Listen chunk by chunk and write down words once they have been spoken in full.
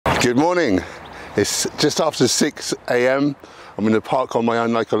Good morning. It's just after 6 a.m. I'm in the park on my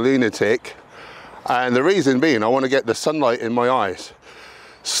own like a lunatic. And the reason being, I want to get the sunlight in my eyes.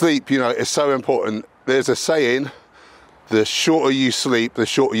 Sleep, you know, is so important. There's a saying, the shorter you sleep, the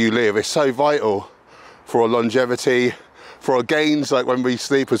shorter you live. It's so vital for our longevity, for our gains, like when we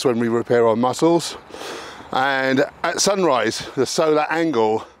sleep is when we repair our muscles. And at sunrise, the solar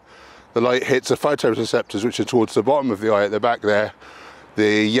angle, the light hits the photoreceptors, which are towards the bottom of the eye at the back there,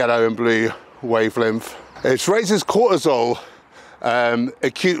 the yellow and blue wavelength. It raises cortisol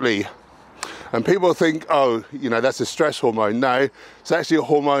acutely. And people think, oh, you know, that's a stress hormone. No, it's actually a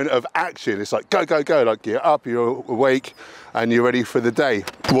hormone of action. It's like, go, go, go, like you're up, you're awake, and you're ready for the day.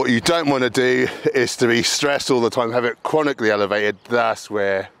 What you don't want to do is to be stressed all the time, have it chronically elevated. That's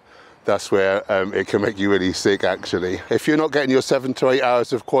where it can make you really sick, actually. If you're not getting your 7 to 8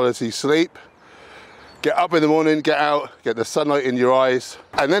 hours of quality sleep, get up in the morning, get out, get the sunlight in your eyes,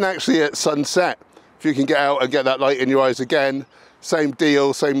 and then actually at sunset, if you can get out and get that light in your eyes again, same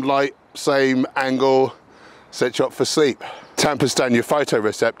deal, same light, same angle, set you up for sleep. Tampers down your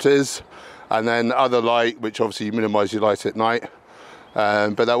photoreceptors, and then other light, which obviously you minimize your light at night,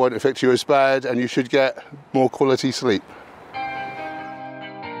 but that won't affect you as bad, and you should get more quality sleep.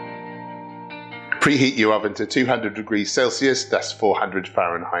 Preheat your oven to 200 degrees Celsius, that's 400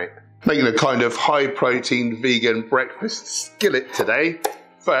 Fahrenheit. Making a kind of high protein vegan breakfast skillet today.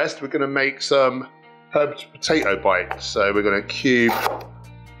 First, we're going to make some herbed potato bites. So we're going to cube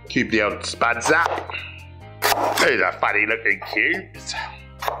the old spadza. Those are funny looking cubes.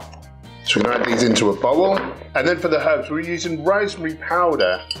 So we're going to add these into a bowl. And then for the herbs, we're using rosemary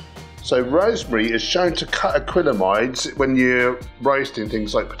powder. So rosemary is shown to cut acrylamides when you're roasting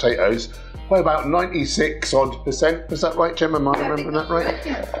things like potatoes by about 96% odd. Is that right, Gemma? Am I remembering that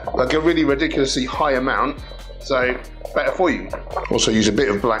right? Like a really ridiculously high amount. So better for you. Also use a bit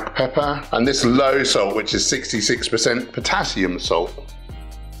of black pepper and this low salt, which is 66% potassium salt.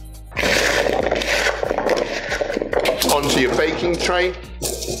 Onto your baking tray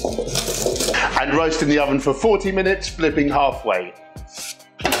and roast in the oven for 40 minutes, flipping halfway.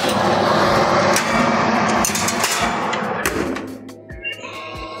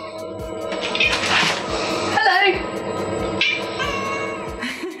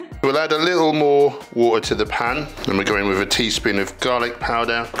 We'll add a little more water to the pan, and we're going with a teaspoon of garlic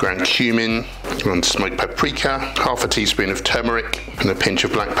powder, ground cumin, and smoked paprika, half a teaspoon of turmeric, and a pinch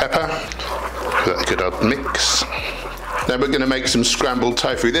of black pepper. Give that a good old mix. Then we're going to make some scrambled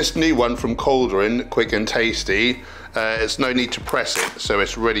tofu. This new one from Cauldron, quick and tasty. There's no need to press it, so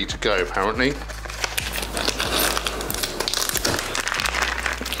it's ready to go apparently.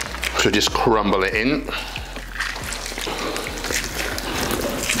 So just crumble it in.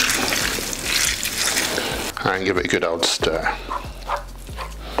 And give it a good old stir.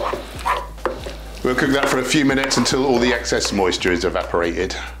 We'll cook that for a few minutes until all the excess moisture is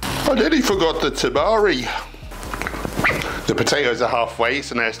evaporated. I nearly forgot the tabari. The potatoes are halfway,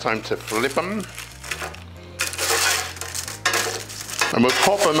 so now it's time to flip them. And we'll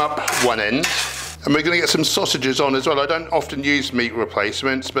pop them up one end. And we're going to get some sausages on as well. I don't often use meat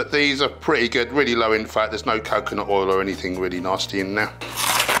replacements, but these are pretty good, really low in fat. There's no coconut oil or anything really nasty in there.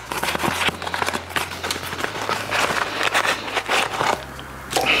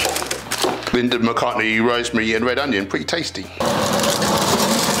 Linden McCartney, rosemary and red onion, pretty tasty.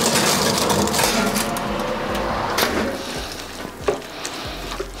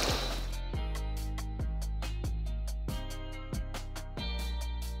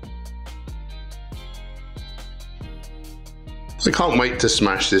 I can't wait to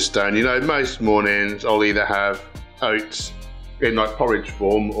smash this down. You know, most mornings I'll either have oats in like porridge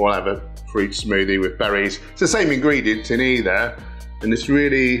form or I'll have a fruit smoothie with berries. It's the same ingredients in either, and it's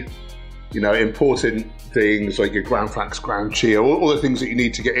really, you know, important things like your ground flax, ground chia, all the things that you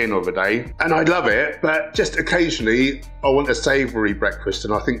need to get in of a day. And I love it, but just occasionally I want a savoury breakfast,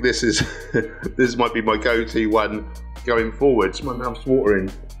 and I think this is this might be my go-to one going forwards. My mouth's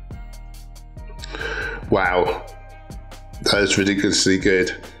watering. Wow, that is ridiculously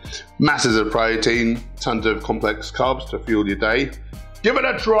good. Masses of protein, tons of complex carbs to fuel your day. Give it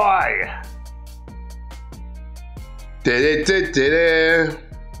a try.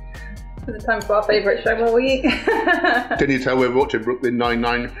 It's time for our favourite show all week. Can you tell we're watching Brooklyn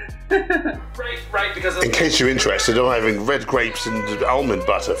Nine-Nine? Right, because in case you're interested, I'm having red grapes and almond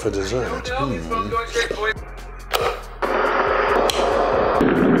butter for dessert.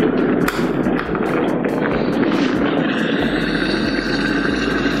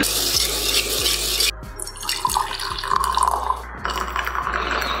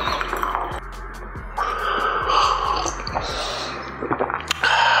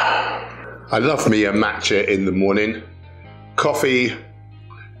 I love me a matcha in the morning. Coffee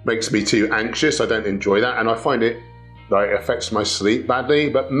makes me too anxious. I don't enjoy that, and I find it like affects my sleep badly.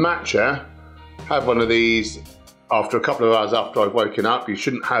 But matcha, have one of these after a couple of hours after I've woken up. You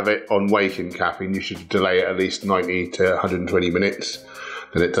shouldn't have it on waking caffeine. You should delay it at least 90 to 120 minutes.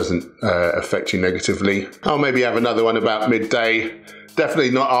 Then it doesn't affect you negatively. I'll maybe have another one about midday.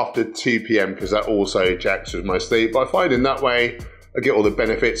 Definitely not after 2 p.m. because that also jacks with my sleep. But I find in that way, I get all the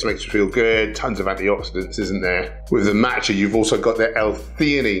benefits, makes me feel good, tons of antioxidants, isn't there? With the matcha, you've also got the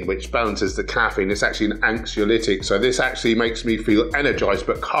L-theanine, which balances the caffeine. It's actually an anxiolytic, so this actually makes me feel energized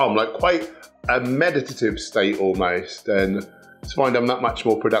but calm, like quite a meditative state almost, and I find I'm that much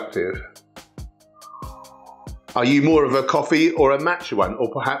more productive. Are you more of a coffee or a matcha one, or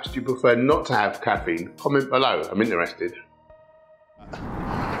perhaps do you prefer not to have caffeine? Comment below, I'm interested.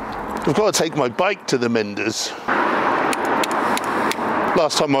 I've got to take my bike to the menders.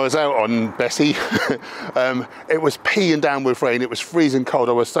 Last time I was out on Bessie, it was peeing down with rain, it was freezing cold,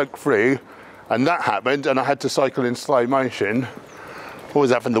 I was soaked through, and that happened, and I had to cycle in slow motion. I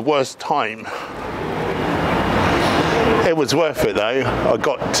was having the worst time. It was worth it though. I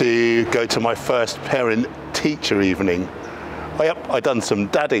got to go to my first parent-teacher evening. I done some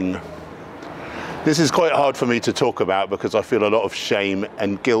dadding. This is quite hard for me to talk about because I feel a lot of shame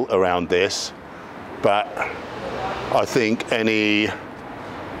and guilt around this, but I think any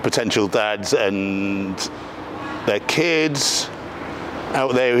potential dads and their kids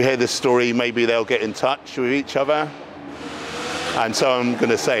out there who hear this story, maybe they'll get in touch with each other. And so I'm going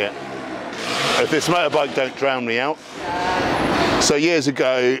to say it. If this motorbike don't drown me out. So years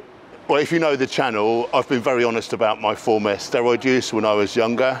ago, well, if you know the channel, I've been very honest about my former steroid use when I was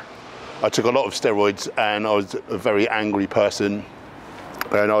younger. I took a lot of steroids and I was a very angry person.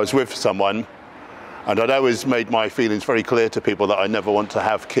 And I was with someone, and I'd always made my feelings very clear to people that I never want to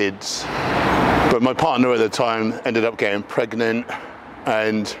have kids. But my partner at the time ended up getting pregnant,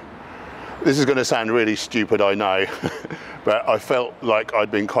 and this is going to sound really stupid, I know, but I felt like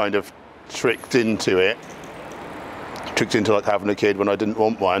I'd been kind of tricked into like having a kid when I didn't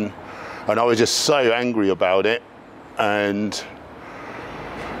want one. And I was just so angry about it, and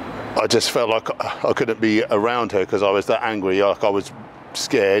I just felt like I couldn't be around her because I was that angry. Like I was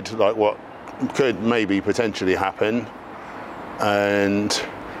scared, like what could maybe potentially happen. And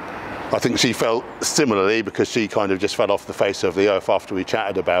I think she felt similarly because she kind of just fell off the face of the earth after we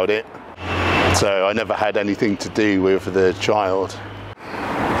chatted about it. So I never had anything to do with the child.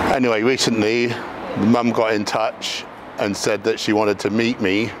 Anyway, recently the mum got in touch and said that she wanted to meet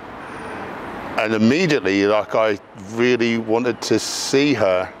me, and immediately like I really wanted to see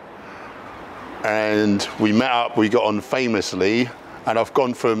her, and we met up, we got on famously, and I've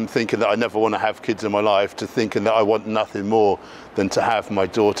gone from thinking that I never want to have kids in my life to thinking that I want nothing more than to have my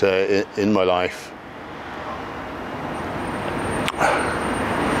daughter in my life.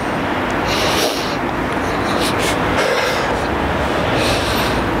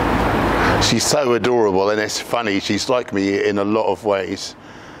 She's so adorable, and it's funny, she's like me in a lot of ways.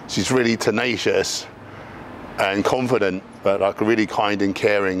 She's really tenacious and confident, but like really kind and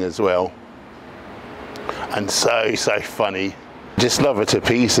caring as well. And so funny. Just love her to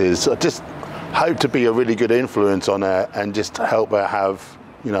pieces. I just hope to be a really good influence on her and just to help her have,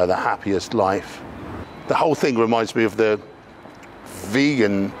 you know, the happiest life. The whole thing reminds me of the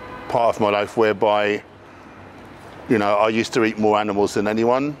vegan part of my life whereby, you know, I used to eat more animals than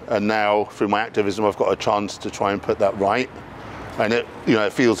anyone, and now through my activism I've got a chance to try and put that right. And it, you know,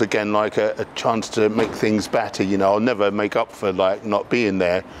 it feels again like a chance to make things better. You know, I'll never make up for like not being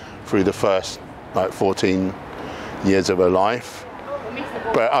there through the first like 14 years of her life,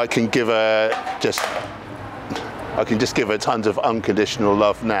 but I can give her just give her tons of unconditional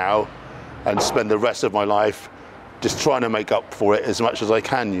love now, and spend the rest of my life just trying to make up for it as much as I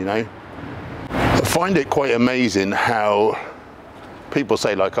can, you know. I find it quite amazing how people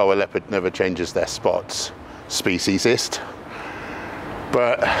say like, oh, a leopard never changes their spots, speciesist.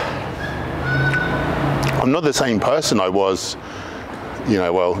 But I'm not the same person I was, you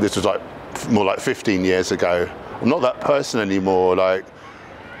know, well, this was like more like 15 years ago. I'm not that person anymore. Like,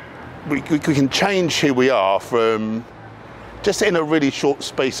 we can change who we are from just in a really short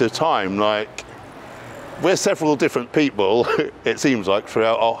space of time. Like, we're several different people, it seems like,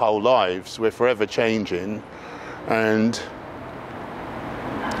 throughout our whole lives. We're forever changing. And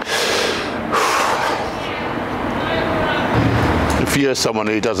if you're someone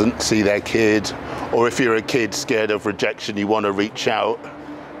who doesn't see their kid, or if you're a kid scared of rejection, you want to reach out,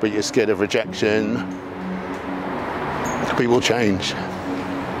 but you're scared of rejection, people change.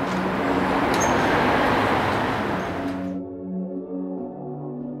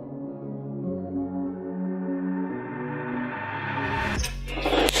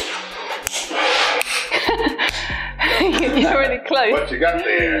 You're really close. What you got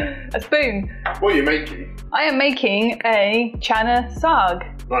there? A spoon. What are you making? I am making a chana saag.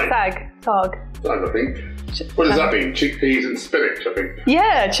 Right. Saag. Saag, I think. What does that mean? Chickpeas and spinach, I think.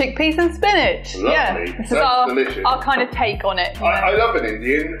 Yeah, chickpeas and spinach. Lovely. Yeah, this is delicious. our kind of take on it. I love an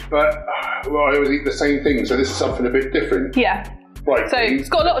Indian, but well, I always eat the same thing, so this is something a bit different. Yeah. Right. So it's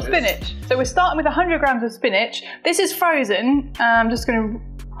got a lot of spinach. So we're starting with 100 grams of spinach. This is frozen. I'm just going to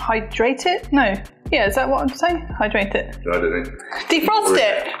hydrate it. No. Yeah, is that what I'm saying? Hydrate it. I don't know. Defrost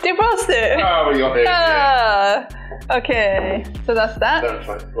it. Defrost it. Oh, we got it. Okay. So that's that.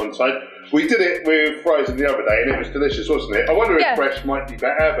 That's one side. We did it with frozen the other day and it was delicious, wasn't it? I wonder if fresh might be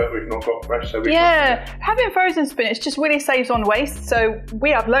better, but we've not got fresh, so we having frozen spinach just really saves on waste. So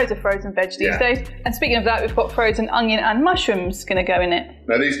we have loads of frozen veg these days. And speaking of that, we've got frozen onion and mushrooms going to go in it.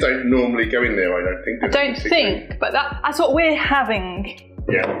 Now these don't normally go in there, I don't think. I don't think, but that's what we're having.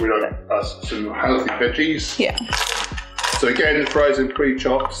 Yeah, we like us some healthy veggies. Yeah. So again, frozen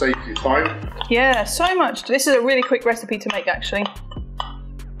pre-chopped, saves you time. Yeah, so much. This is a really quick recipe to make, actually.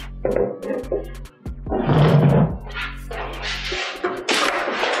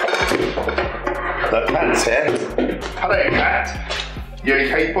 Look, Pat's here. Hello, Pat. You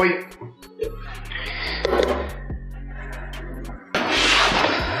okay, boy?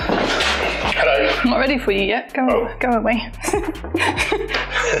 Hello. I'm not ready for you yet. Go away.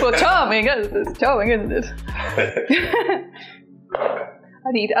 Well, charming, isn't it? Charming, isn't it?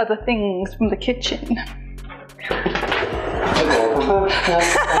 I need other things from the kitchen. No,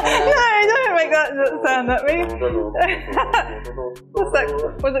 don't make that sound at me. What's that?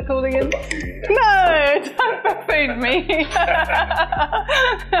 What's it called again? No, don't buffoon me.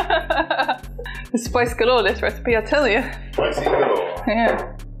 It's spice galore, this recipe, I tell you. Spicy galore.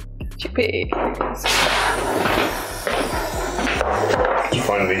 Yeah. Chickpeas. It's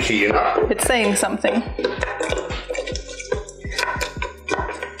finally heating up. It's saying something.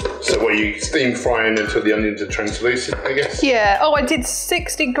 So what, you steam frying until the onions are translucent, I guess? Yeah. Oh, I did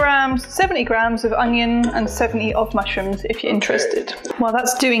 70 grams of onion and 70 of mushrooms, if you're interested. While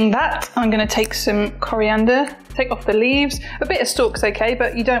that's doing that, I'm going to take some coriander, take off the leaves. A bit of stalk's okay,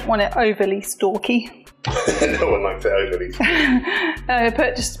 but you don't want it overly stalky. No one likes it overly.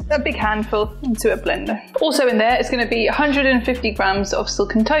 Put just a big handful into a blender. Also in there, it's going to be 150 grams of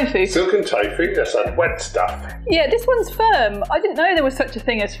silken tofu. Silken tofu, that's like wet stuff. Yeah, this one's firm. I didn't know there was such a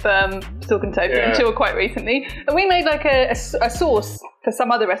thing as firm silken tofu until quite recently. And we made like a sauce for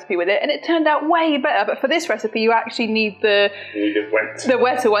some other recipe with it, and it turned out way better. But for this recipe, you actually need the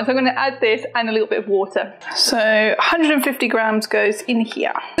wetter one. So I'm going to add this and a little bit of water. So 150 grams goes in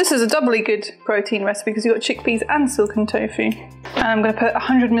here. This is a doubly good protein recipe because you've got chickpeas and silken tofu. And I'm going to put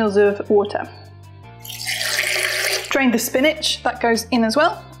 100 mils of water. Drain the spinach, that goes in as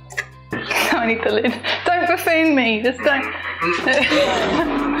well. I need the lid. Don't buffoon me, just don't.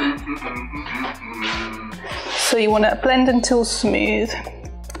 So you want to blend until smooth.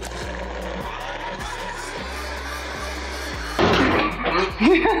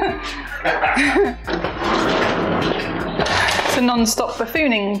 It's a non-stop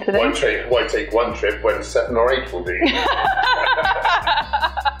buffooning today. Why take one trip when 7 or 8 will do?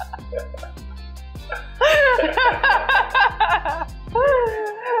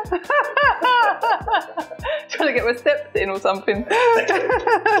 Trying to get my steps in or something.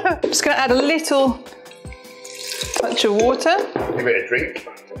 I'm just going to add a little touch of water. Give it a drink.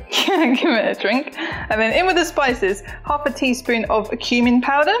 Yeah, give it a drink. And then in with the spices, half a teaspoon of cumin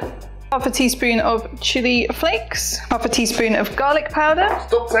powder, half a teaspoon of chili flakes, half a teaspoon of garlic powder.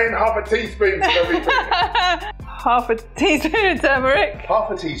 Stop saying half a teaspoon for everything. Half a teaspoon of turmeric. Half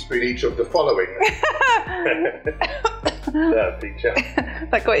a teaspoon each of the following. Yeah, teacher.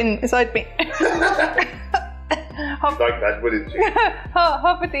 That got inside me. You'd like that, wouldn't you?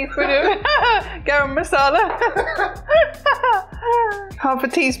 Half a teaspoon of garam masala. Half a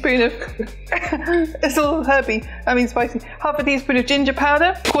teaspoon of, it's all herby, I mean spicy. Half a teaspoon of ginger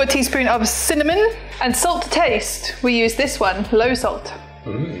powder, quarter teaspoon of cinnamon, and salt to taste. We use this one, low salt.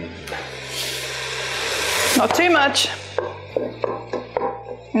 Not too much.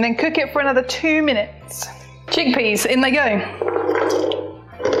 And then cook it for another 2 minutes. Chickpeas, in they go.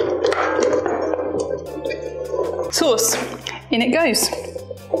 Sauce, in it goes.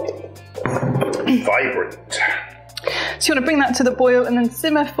 Vibrant. So you want to bring that to the boil and then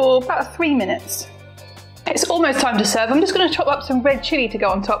simmer for about 3 minutes. It's almost time to serve. I'm just going to chop up some red chilli to go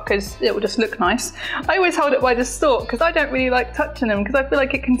on top because it will just look nice. I always hold it by the stalk because I don't really like touching them because I feel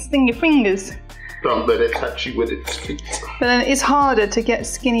like it can sting your fingers. Don't let it touch you with its feet. But then it's harder to get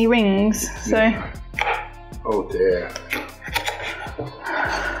skinny rings, so... Oh dear.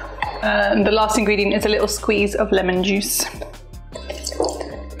 And the last ingredient is a little squeeze of lemon juice.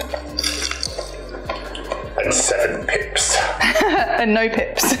 And 7 pips. And no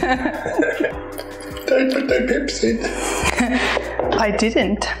pips. Don't put no pips in. I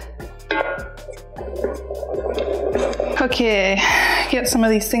didn't. Okay, get some of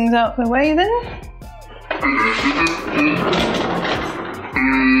these things out of the way then.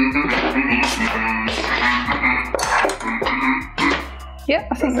 Yeah,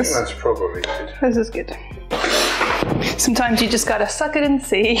 I think that's probably good. This is good. Sometimes you just gotta suck it and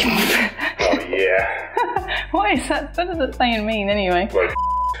see. Oh yeah. Why is that? What does it saying mean anyway? Like,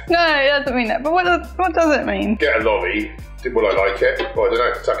 no, it doesn't mean that. But what does it mean? get a lolly. Will I like it? Well, I don't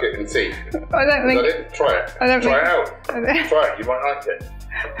know. Suck it and see. I don't think. Is that it? Try it. I don't Try think, it out. Try it. You might like it.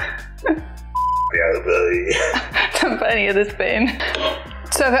 Yeah, don't put any of this bit in.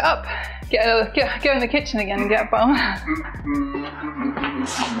 Serve it up. Go in the kitchen again and get a bowl.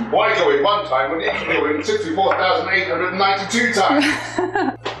 Why go in one time when you can go in 64,892 times?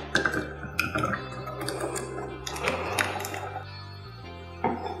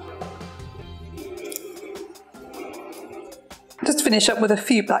 Just finish up with a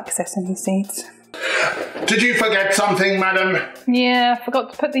few black sesame seeds. Did you forget something, madam? Yeah, I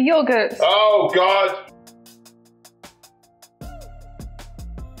forgot to put the yogurt. Oh, God.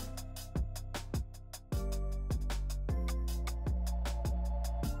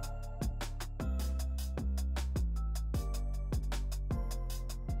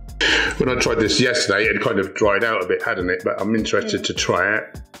 When I tried this yesterday, it kind of dried out a bit, hadn't it? But I'm interested to try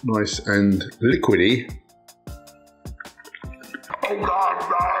it. Nice and liquidy. Oh God,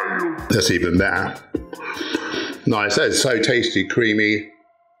 no! That's even better. Nice, that's so tasty, creamy,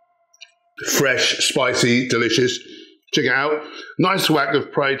 fresh, spicy, delicious. Check it out. Nice whack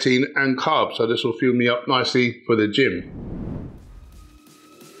of protein and carbs, so this will fuel me up nicely for the gym.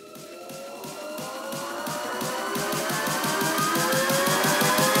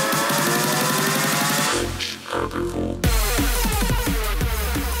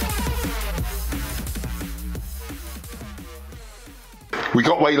 We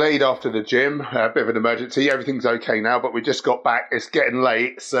got waylaid after the gym, a bit of an emergency. Everything's okay now, but we just got back. It's getting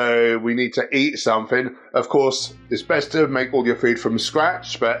late, so we need to eat something. Of course, it's best to make all your food from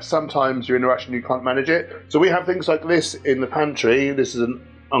scratch, but sometimes you're in a rush and you can't manage it. So we have things like this in the pantry. This is an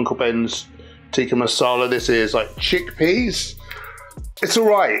Uncle Ben's tikka masala. This is like chickpeas. It's all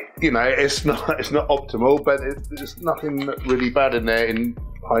right, you know. It's not optimal, but there's nothing really bad in there in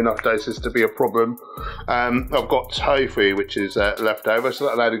high enough doses to be a problem. I've got tofu, which is left over, so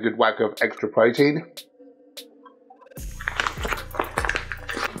that'll add a good whack of extra protein.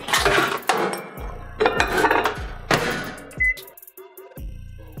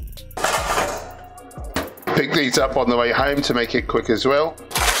 Pick these up on the way home to make it quick as well.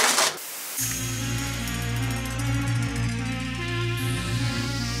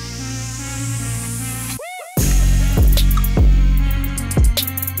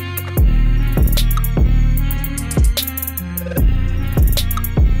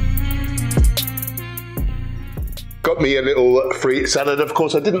 Got me a little fruit salad. Of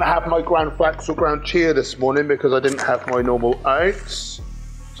course, I didn't have my ground flax or ground chia this morning because I didn't have my normal oats.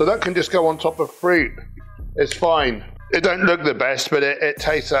 So that can just go on top of fruit. It's fine. It don't look the best, but it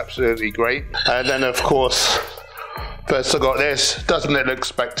tastes absolutely great. And then, of course, first I got this. Doesn't it look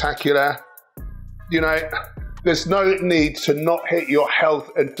spectacular? You know, there's no need to not hit your health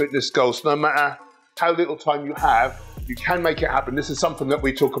and fitness goals. No matter how little time you have, you can make it happen. This is something that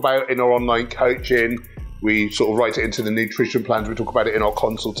we talk about in our online coaching. We sort of write it into the nutrition plans. We talk about it in our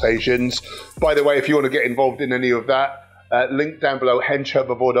consultations. By the way, if you want to get involved in any of that, link down below,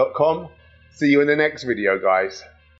 henchherbivore.com. See you in the next video, guys.